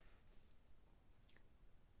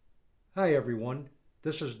Hi, everyone.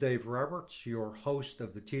 This is Dave Roberts, your host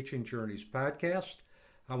of the Teaching Journeys podcast.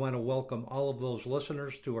 I want to welcome all of those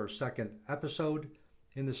listeners to our second episode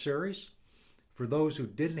in the series. For those who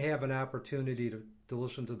didn't have an opportunity to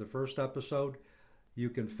listen to the first episode, you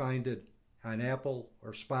can find it on Apple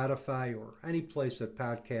or Spotify or any place that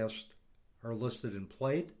podcasts are listed and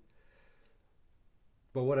played.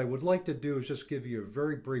 But what I would like to do is just give you a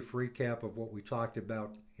very brief recap of what we talked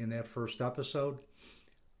about in that first episode.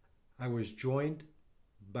 I was joined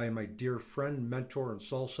by my dear friend, mentor, and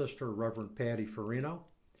soul sister, Reverend Patty Farino,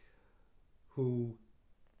 who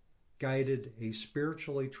guided a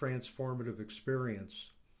spiritually transformative experience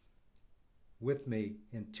with me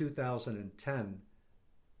in 2010,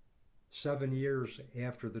 7 years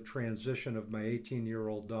after the transition of my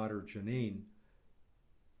 18-year-old daughter, Janine,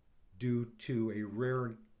 due to a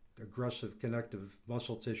rare aggressive connective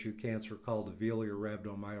muscle tissue cancer called Avelia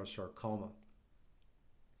rhabdomyosarcoma.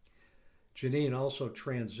 Janine also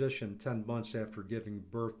transitioned 10 months after giving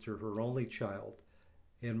birth to her only child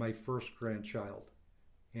and my first grandchild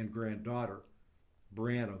and granddaughter,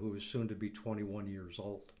 Brianna, who is soon to be 21 years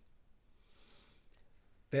old.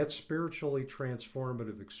 That spiritually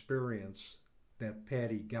transformative experience that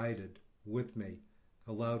Patty guided with me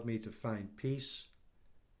allowed me to find peace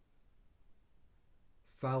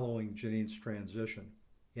following Janine's transition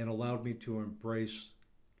and allowed me to embrace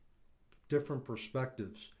different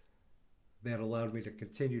perspectives that allowed me to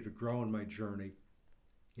continue to grow in my journey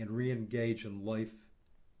and re-engage in life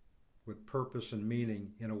with purpose and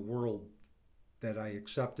meaning in a world that I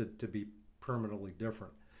accepted to be permanently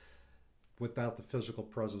different without the physical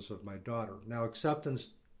presence of my daughter. Now, acceptance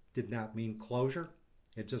did not mean closure.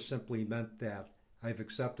 It just simply meant that I've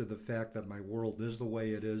accepted the fact that my world is the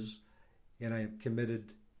way it is, and I am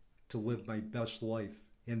committed to live my best life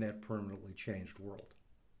in that permanently changed world.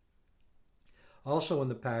 Also in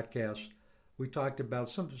the podcast, we talked about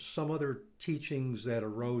some other teachings that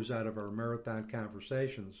arose out of our marathon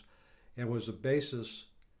conversations and was a basis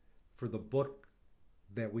for the book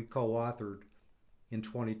that we co-authored in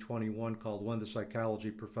 2021 called When the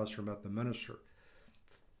Psychology Professor Met the Minister.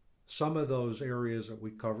 Some of those areas that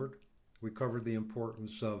we covered the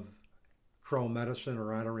importance of Crow medicine,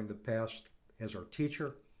 or honoring the past, as our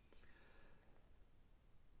teacher.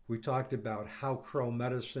 We talked about how Crow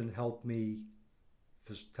medicine helped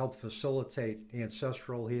facilitate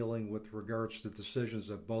ancestral healing with regards to decisions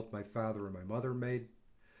that both my father and my mother made.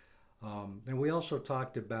 And we also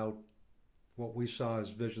talked about what we saw as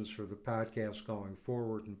visions for the podcast going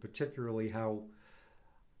forward, and particularly how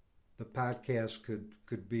the podcast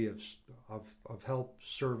could be of help,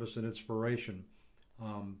 service, and inspiration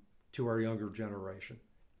to our younger generation.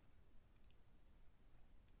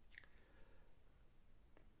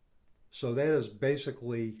 So that is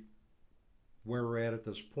basically where we're at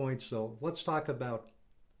this point. So let's talk about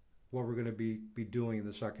what we're going to be doing in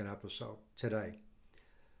the second episode today.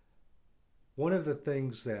 One of the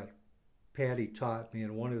things that Patty taught me,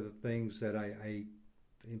 and one of the things that I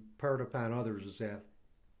impart upon others, is that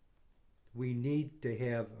we need to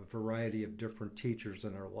have a variety of different teachers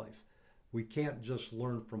in our life. We can't just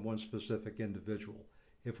learn from one specific individual.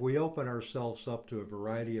 If we open ourselves up to a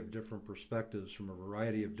variety of different perspectives from a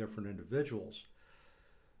variety of different individuals,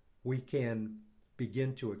 we can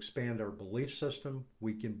begin to expand our belief system.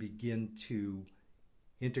 We can begin to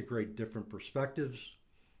integrate different perspectives,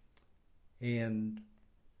 and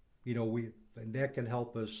and that can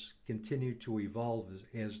help us continue to evolve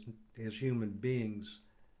as human beings,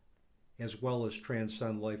 as well as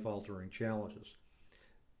transcend life-altering challenges.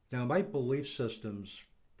 Now, my belief systems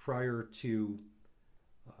prior to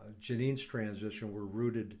Janine's transition were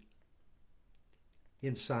rooted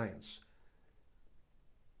in science.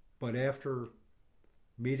 But after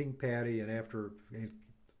meeting Patty and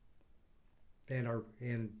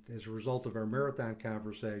as a result of our marathon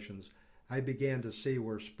conversations, I began to see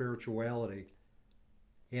where spirituality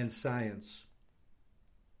and science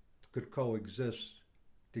could coexist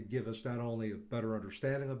to give us not only a better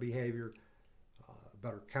understanding of behavior, a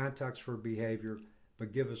better context for behavior,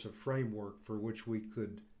 but give us a framework for which we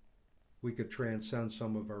could transcend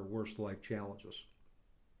some of our worst life challenges.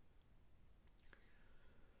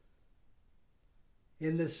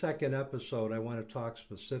 In this second episode, I want to talk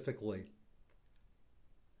specifically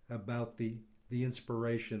about the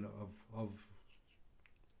inspiration of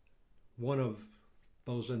one of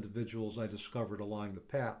those individuals I discovered along the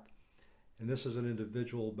path. And this is an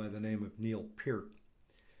individual by the name of Neil Peart.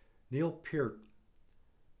 Neil Peart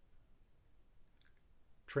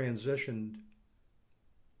transitioned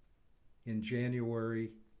in January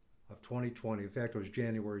of 2020. In fact, it was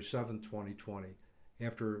January 7th, 2020.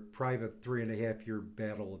 after a private 3.5-year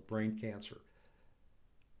battle with brain cancer.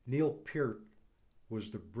 Neil Peart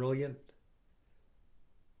was the brilliant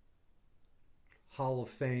Hall of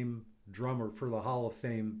Fame drummer for the Hall of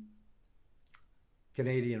Fame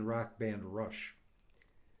Canadian rock band Rush.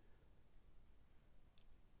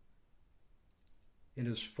 In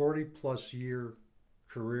his 40-plus year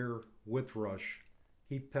career with Rush,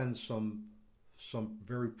 he penned some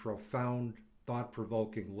very profound,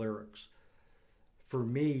 thought-provoking lyrics. For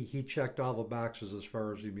me, he checked all the boxes as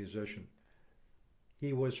far as a musician.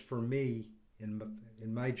 He was, for me, in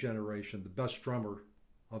my generation, the best drummer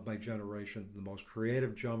of my generation, the most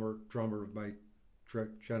creative drummer of my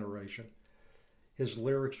generation. His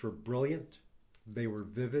lyrics were brilliant, they were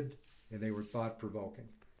vivid, and they were thought-provoking.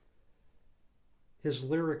 His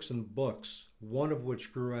lyrics and books, one of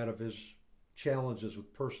which grew out of his challenges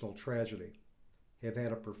with personal tragedy, have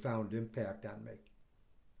had a profound impact on me.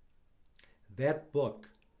 That book,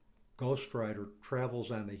 Ghostwriter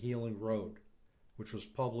Travels on the Healing Road, which was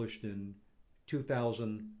published in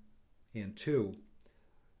 2002,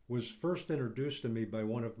 was first introduced to me by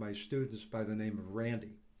one of my students by the name of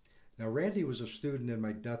Randy. Now, Randy was a student in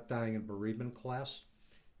my Death, Dying, and Bereavement class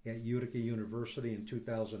at Utica University in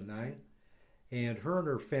 2009, and her and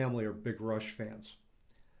her family are big Rush fans.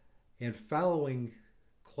 And following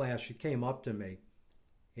class, she came up to me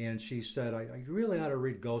and she said, I really ought to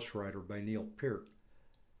read Ghostwriter by Neil Peart.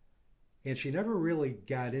 And she never really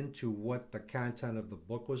got into what the content of the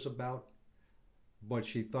book was about, but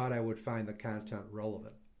she thought I would find the content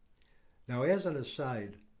relevant. Now, as an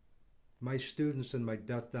aside, my students in my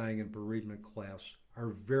Death, Dying, and Bereavement class are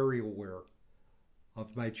very aware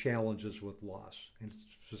of my challenges with loss, and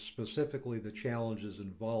specifically the challenges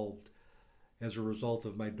involved as a result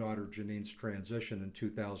of my daughter Janine's transition in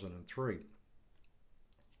 2003.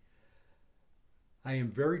 I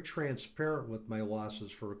am very transparent with my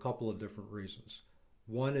losses for a couple of different reasons.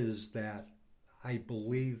 One is that I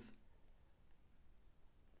believe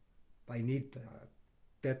I need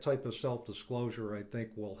that type of self-disclosure, I think,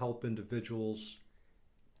 will help individuals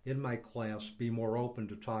in my class be more open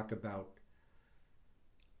to talk about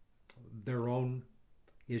their own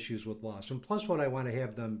issues with loss. And plus, what I want to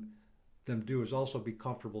have them do is also be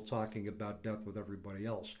comfortable talking about death with everybody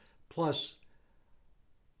else. Plus,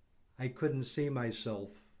 I couldn't see myself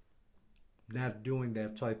not doing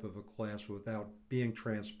that type of a class without being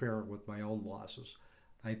transparent with my own losses.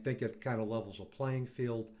 I think it kind of levels a playing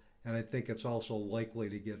field, and I think it's also likely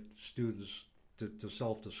to get students to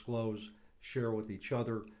self-disclose, share with each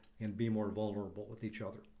other, and be more vulnerable with each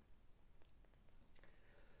other.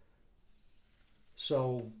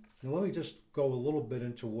 So let me just go a little bit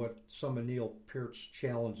into what some of Neil Peart's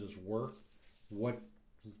challenges were, what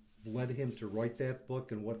led him to write that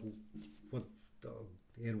book, and what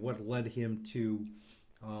led him to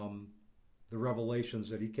the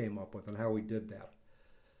revelations that he came up with and how he did that.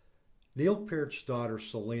 Neil Peart's daughter,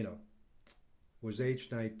 Selena, was age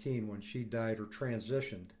 19 when she died or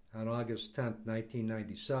transitioned on August 10,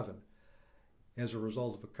 1997, as a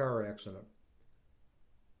result of a car accident.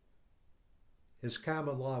 His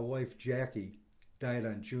common-law wife, Jackie, died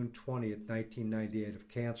on June 20, 1998 of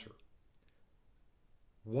cancer.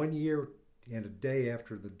 1 year and a day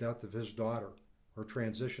after the death of his daughter, or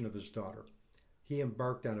transition of his daughter, he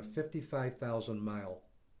embarked on a 55,000-mile,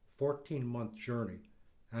 14-month journey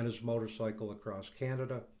on his motorcycle across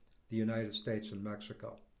Canada, the United States, and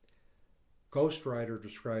Mexico. Ghostwriter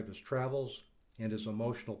described his travels and his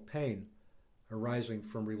emotional pain arising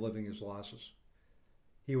from reliving his losses.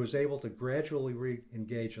 He was able to gradually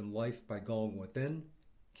re-engage in life by going within,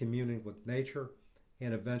 communing with nature,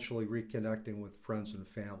 and eventually reconnecting with friends and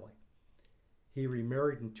family. He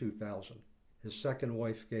remarried in 2000. His second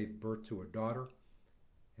wife gave birth to a daughter,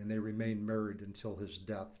 and they remained married until his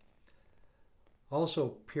death.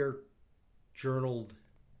 Also, Peart journaled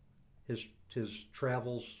his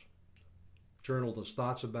travels, journaled his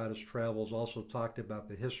thoughts about his travels, also talked about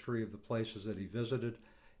the history of the places that he visited.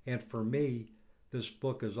 And for me, this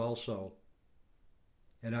book is also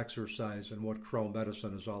an exercise in what Crow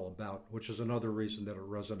medicine is all about, which is another reason that it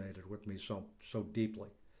resonated with me so deeply.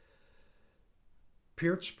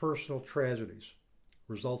 Peart's personal tragedies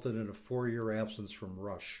resulted in a 4-year absence from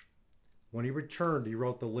Rush. When he returned, he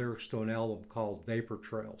wrote the lyrics to an album called Vapor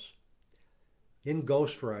Trails. In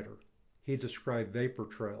Ghostwriter, he described Vapor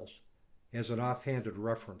Trails as an offhanded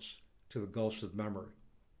reference to the ghosts of memory.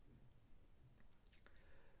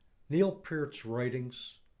 Neil Peart's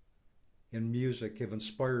writings and music have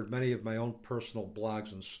inspired many of my own personal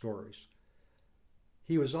blogs and stories.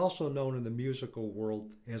 He was also known in the musical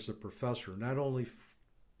world as a professor, not only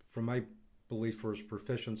from my belief for his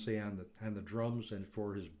proficiency on the drums and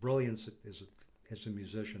for his brilliance as a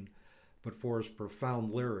musician, but for his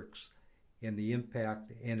profound lyrics and the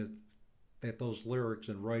impact that those lyrics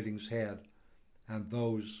and writings had on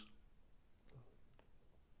those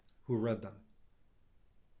who read them.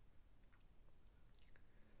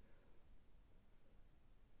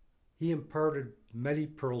 He imparted many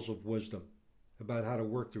pearls of wisdom about how to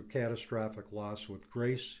work through catastrophic loss with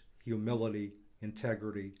grace, humility,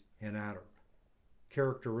 integrity, and honor,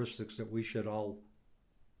 characteristics that we should all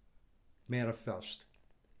manifest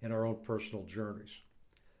in our own personal journeys.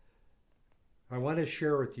 I want to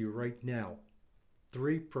share with you right now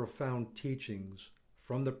 3 profound teachings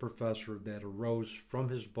from the professor that arose from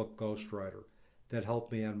his book Ghostwriter that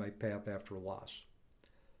helped me on my path after loss.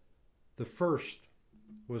 The first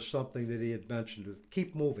was something that he had mentioned: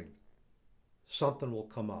 keep moving. Something will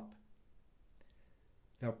come up.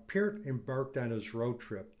 Now, Peart embarked on his road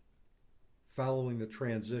trip following the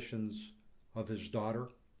transitions of his daughter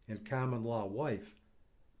and common-law wife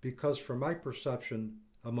because, from my perception,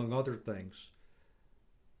 among other things,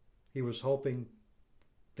 he was hoping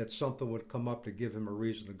that something would come up to give him a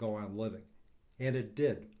reason to go on living. And it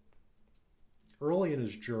did. Early in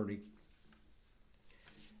his journey,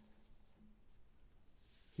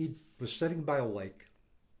 he was sitting by a lake.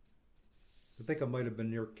 I think it might have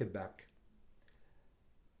been near Quebec.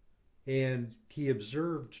 And he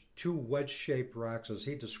observed 2 wedge-shaped rocks, as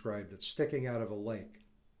he described it, sticking out of a lake.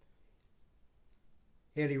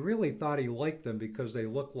 And he really thought he liked them because they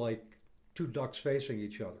looked like 2 ducks facing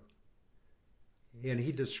each other. And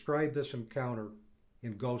he described this encounter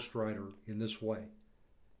in Ghostwriter in this way.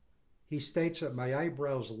 He states that my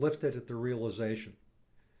eyebrows lifted at the realization.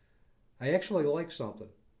 I actually like something,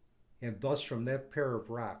 and thus from that pair of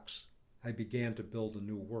rocks, I began to build a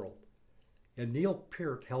new world. And Neil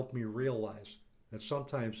Peart helped me realize that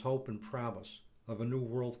sometimes hope and promise of a new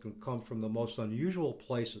world can come from the most unusual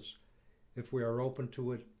places if we are open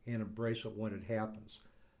to it and embrace it when it happens.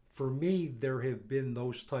 For me, there have been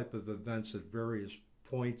those type of events at various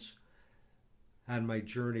points on my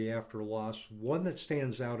journey after loss. One that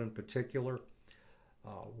stands out in particular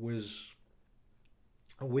was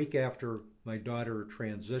a week after my daughter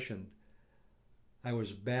transitioned. I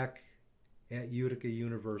was back at Utica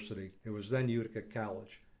University. It was then Utica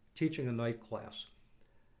College, teaching a night class.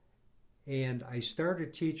 And I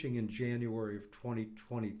started teaching in January of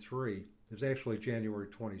 2023. It was actually January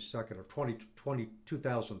 22nd of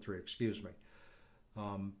 2003, excuse me.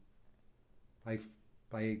 I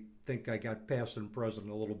think I got past and present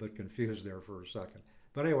a little bit confused there for a second.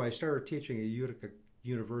 But anyway, I started teaching at Utica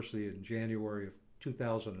University in January of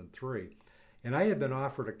 2003. And I had been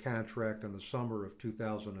offered a contract in the summer of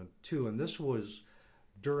 2002, and this was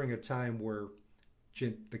during a time where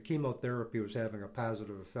the chemotherapy was having a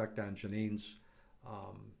positive effect on Janine's,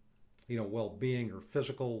 well-being, her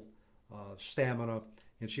physical stamina,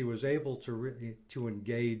 and she was able to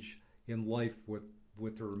engage in life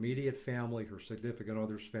with her immediate family, her significant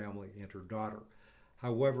other's family, and her daughter.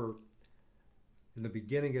 However, in the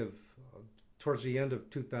beginning of towards the end of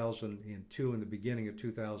 2002 and the beginning of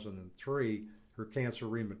 2003, her cancer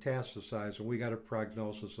remetastasized, and we got a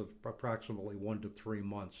prognosis of approximately 1 to 3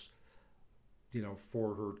 months,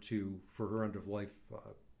 for her end of life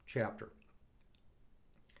chapter.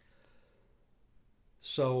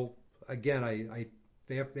 So again, I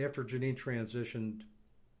after Janine transitioned,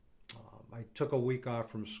 I took a week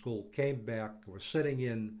off from school, came back, was sitting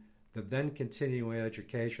in the then continuing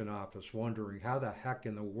education office, wondering how the heck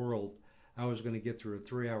in the world I was going to get through a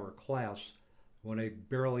 3-hour class when I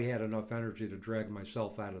barely had enough energy to drag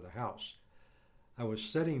myself out of the house. I was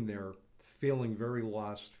sitting there feeling very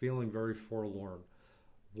lost, feeling very forlorn,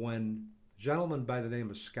 when a gentleman by the name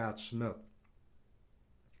of Scott Smith,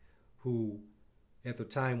 who at the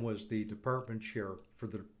time was the department chair for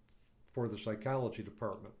the psychology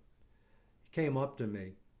department, came up to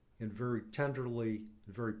me and very tenderly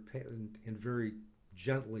and very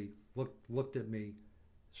gently looked at me,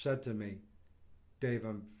 said to me, "Dave,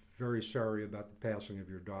 I'm very sorry about the passing of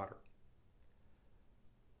your daughter."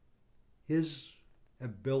 His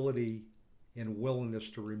ability and willingness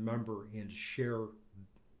to remember and share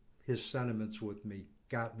his sentiments with me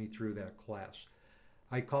got me through that class.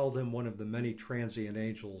 I called him one of the many transient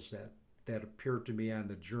angels that appeared to me on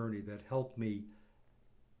the journey that helped me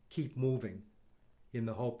keep moving in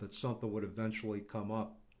the hope that something would eventually come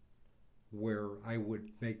up where I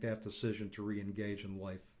would make that decision to re-engage in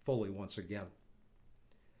life fully once again.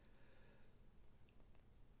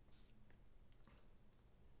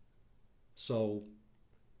 So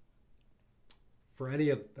for any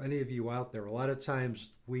of you out there, a lot of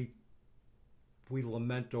times we we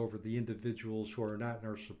lament over the individuals who are not in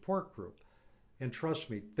our support group. And trust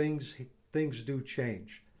me, things do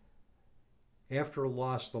change. After a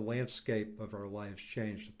loss, the landscape of our lives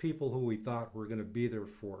change. The people who we thought were going to be there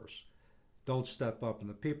for us don't step up, and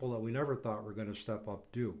the people that we never thought were going to step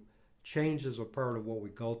up do. Change is a part of what we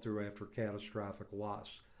go through after catastrophic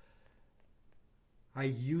loss. I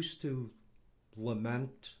used to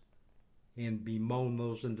lament and bemoan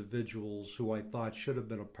those individuals who I thought should have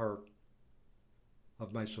been a part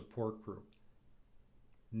of my support group.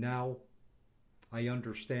 Now, I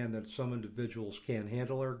understand that some individuals can't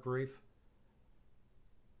handle our grief,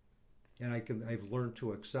 and I've learned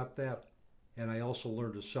to accept that, and I also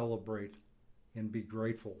learned to celebrate and be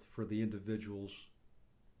grateful for the individuals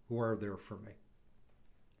who are there for me.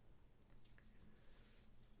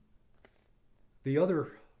 The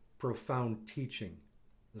other profound teaching,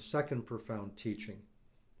 the second profound teaching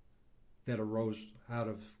that arose out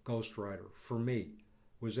of Ghost Rider for me,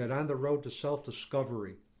 was that on the road to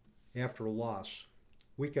self-discovery after loss,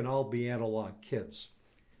 we can all be analog kids.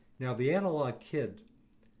 Now, The Analog Kid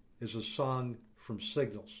is a song from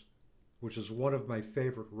Signals, which is one of my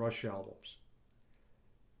favorite Rush albums.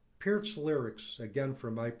 Peart's lyrics, again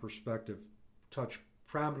from my perspective, touch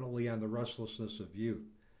prominently on the restlessness of youth.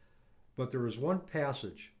 But there is one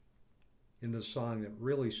passage in the song that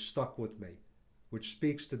really stuck with me, which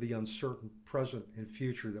speaks to the uncertain present and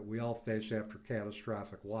future that we all face after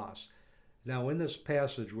catastrophic loss. Now, in this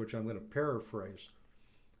passage, which I'm going to paraphrase,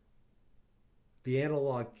 the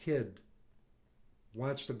analog kid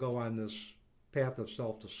wants to go on this path of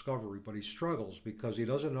self-discovery, but he struggles because he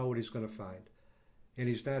doesn't know what he's going to find, and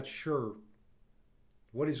he's not sure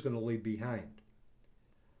what he's going to leave behind.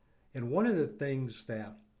 And one of the things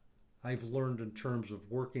that I've learned in terms of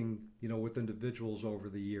working, with individuals over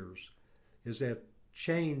the years is that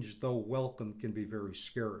change, though welcome, can be very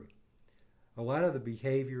scary. A lot of the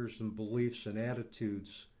behaviors and beliefs and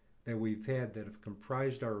attitudes that we've had that have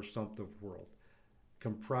comprised our assumptive world,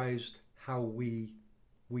 comprised how we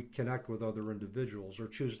connect with other individuals or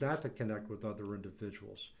choose not to connect with other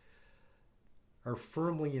individuals, are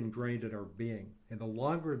firmly ingrained in our being. And the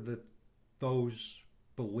longer that those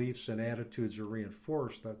beliefs and attitudes are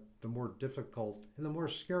reinforced, the more difficult and the more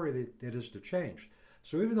scary it is to change.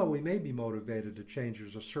 So even though we may be motivated to change,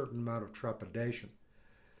 there's a certain amount of trepidation.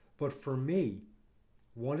 But for me,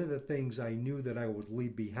 one of the things I knew that I would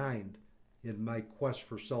leave behind in my quest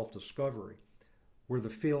for self-discovery were the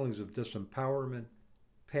feelings of disempowerment,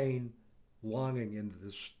 pain, longing, and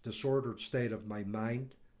this disordered state of my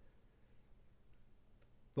mind.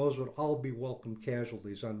 Those would all be welcome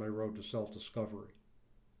casualties on my road to self-discovery.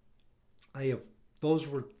 Those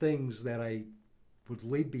were things that I would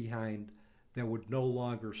leave behind that would no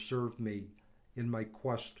longer serve me in my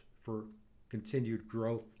quest for continued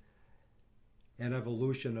growth and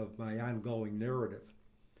evolution of my ongoing narrative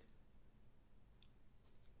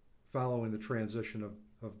following the transition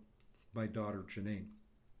of my daughter Janine.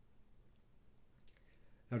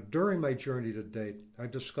 Now, during my journey to date,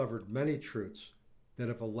 I've discovered many truths that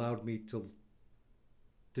have allowed me to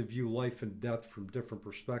view life and death from different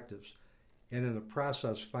perspectives, and in the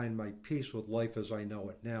process find my peace with life as I know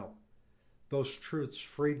it now. Those truths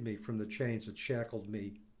freed me from the chains that shackled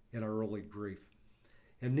me in our early grief.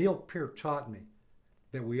 And Neil Peart taught me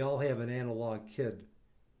that we all have an analog kid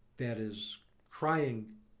that is crying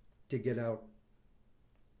to get out,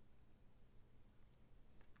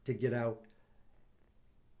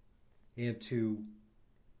 and to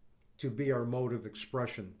be our mode of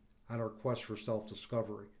expression on our quest for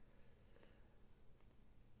self-discovery.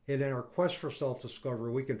 And in our quest for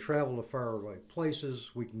self-discovery, we can travel to faraway places,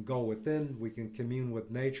 we can go within, we can commune with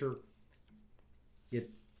nature. It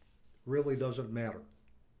really doesn't matter.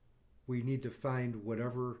 We need to find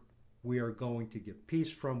whatever we are going to get peace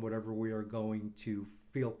from, whatever we are going to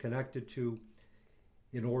feel connected to,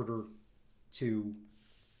 in order to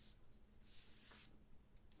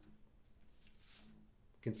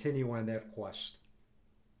continue on that quest.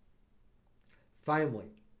 Finally,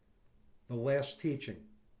 the last teaching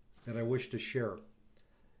that I wish to share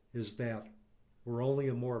is that we're only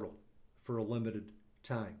immortal for a limited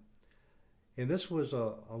time. And this was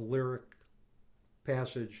a lyric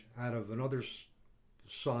passage out of another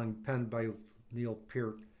song penned by Neil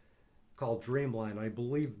Peart called Dreamline. I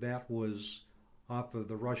believe that was off of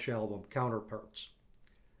the Rush album Counterparts.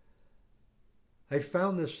 I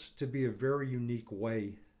found this to be a very unique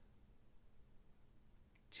way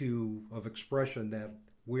of expression that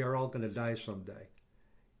we are all going to die someday.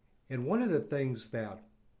 And one of the things that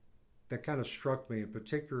kind of struck me, and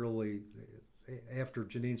particularly after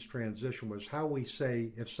Janine's transition, was how we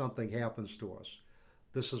say if something happens to us.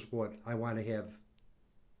 this is what I want to have.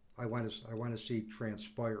 I want to see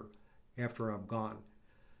transpire after I'm gone.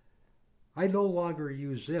 I no longer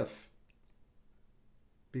use if,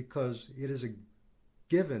 because it is a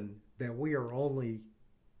given that we are only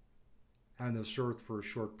on this earth for a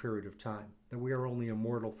short period of time, that we are only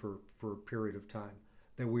immortal for a period of time,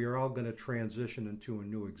 that we are all going to transition into a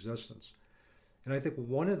new existence. And I think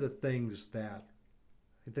one of the things that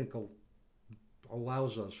I think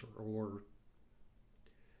allows us or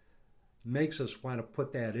makes us want to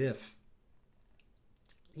put that if,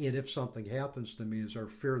 and if something happens to me, is our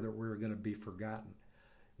fear that we're going to be forgotten.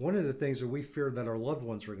 One of the things that we fear that our loved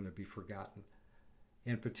ones are going to be forgotten.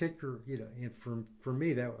 In particular, and for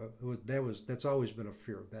me, that's always been a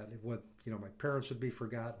fear, that my parents would be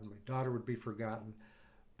forgotten, my daughter would be forgotten.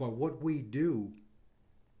 But what we do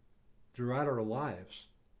throughout our lives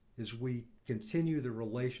is we continue the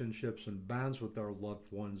relationships and bonds with our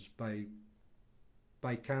loved ones by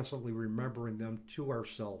constantly remembering them to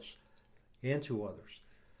ourselves and to others.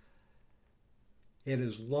 And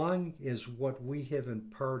as long as what we have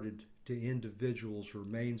imparted to individuals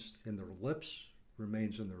remains in their lips,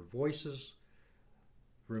 remains in their voices,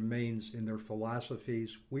 remains in their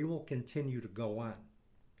philosophies, we will continue to go on.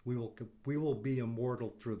 We will be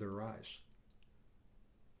immortal through their eyes.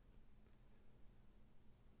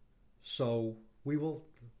 So we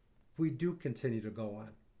do continue to go on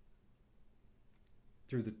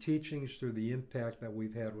through the teachings, through the impact that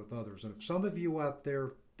we've had with others. And if some of you out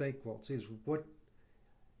there think, well, geez, what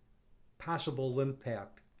possible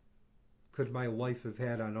impact could my life have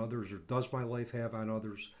had on others, or does my life have on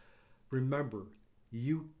others? Remember,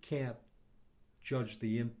 you can't judge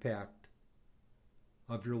the impact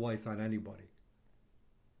of your life on anybody.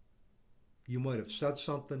 You might have said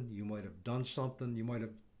something, you might have done something, you might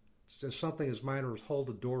have said something as minor as hold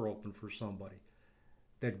a door open for somebody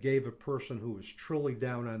that gave a person who was truly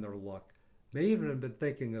down on their luck, may even have been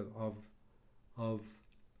thinking of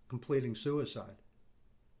completing suicide.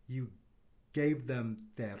 You gave them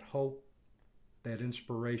that hope, that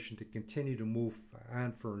inspiration to continue to move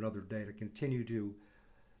on for another day, to continue to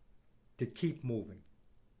keep moving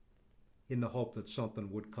in the hope that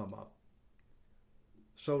something would come up.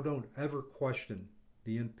 So don't ever question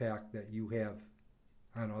the impact that you have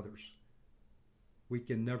on others. We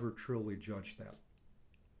can never truly judge that.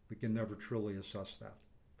 We can never truly assess that.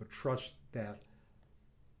 But trust that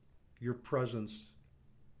your presence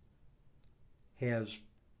has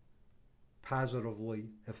positively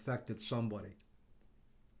affected somebody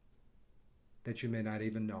that you may not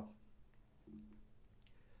even know.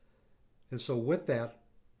 And so with that,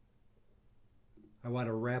 I want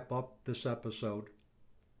to wrap up this episode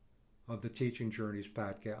of the Teaching Journeys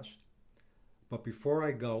podcast. But before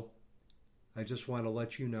I go, I just want to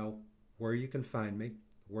let you know where you can find me,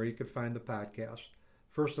 where you can find the podcast.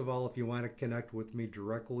 First of all, if you want to connect with me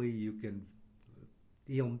directly, you can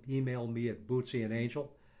email me at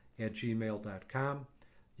bootsyandangel@gmail.com.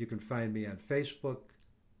 You can find me on Facebook,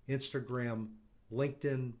 Instagram,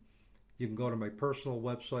 LinkedIn. You can go to my personal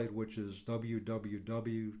website, which is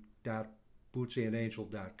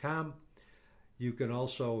www.bootsyandangel.com. You can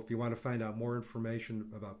also, if you want to find out more information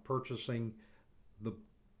about purchasing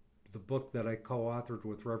the book that I co-authored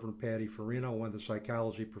with Reverend Patty Farino, one of the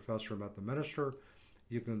psychology professor met the minister,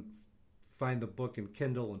 you can find the book in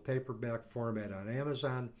Kindle and paperback format on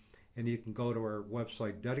Amazon, and you can go to our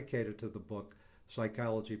website dedicated to the book,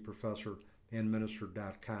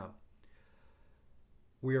 psychologyprofessorandminister.com.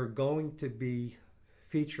 We are going to be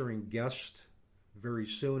featuring guests very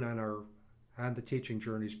soon on the Teaching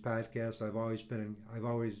Journeys podcast. I've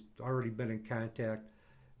already been in contact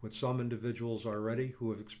with some individuals already who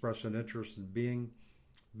have expressed an interest in being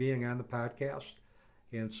on the podcast.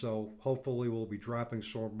 And so hopefully we'll be dropping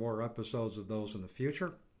some more episodes of those in the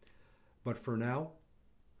future. But for now,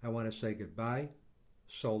 I want to say goodbye,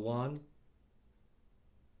 so long,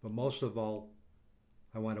 but most of all,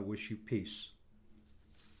 I want to wish you peace.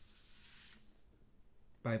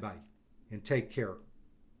 Bye-bye, and take care,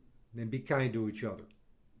 and be kind to each other.